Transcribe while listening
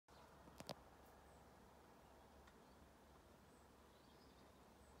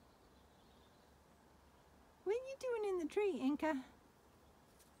you doing in the tree, Inca?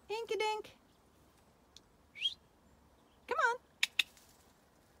 Inca Dink. Come on.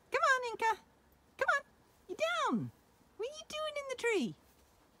 Come on, Inca. Come on. You down. What are you doing in the tree?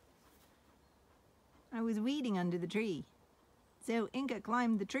 I was weeding under the tree. So Inca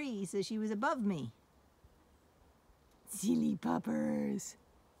climbed the tree so she was above me. Silly puppers.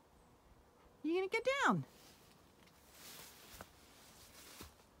 You gonna get down?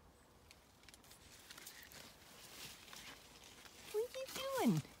 What are you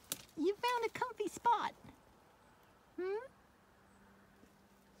doing? You found a comfy spot.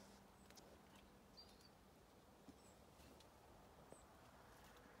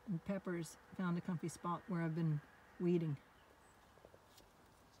 And Pepper's found a comfy spot where I've been weeding.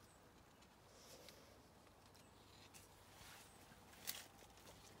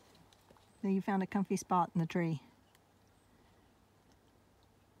 So you found a comfy spot in the tree.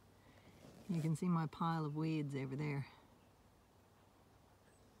 You can see my pile of weeds over there.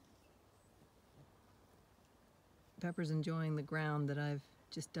 Pepper's enjoying the ground that I've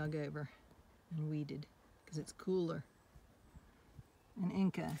just dug over and weeded because it's cooler. And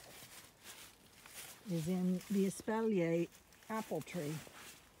Inca is in the espalier apple tree.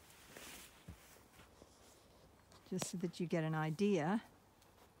 Just so that you get an idea,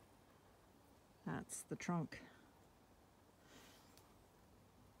 that's the trunk.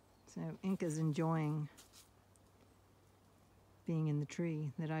 So Inca's enjoying being in the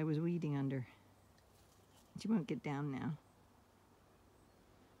tree that I was weeding under. She won't get down now.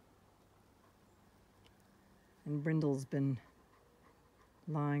 And Brindle's been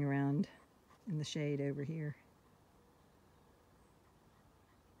lying around in the shade over here.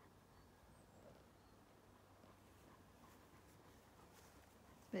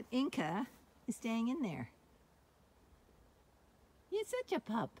 But Inca is staying in there. You're such a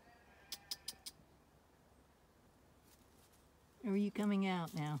pup. Or are you coming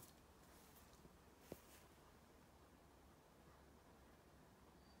out now?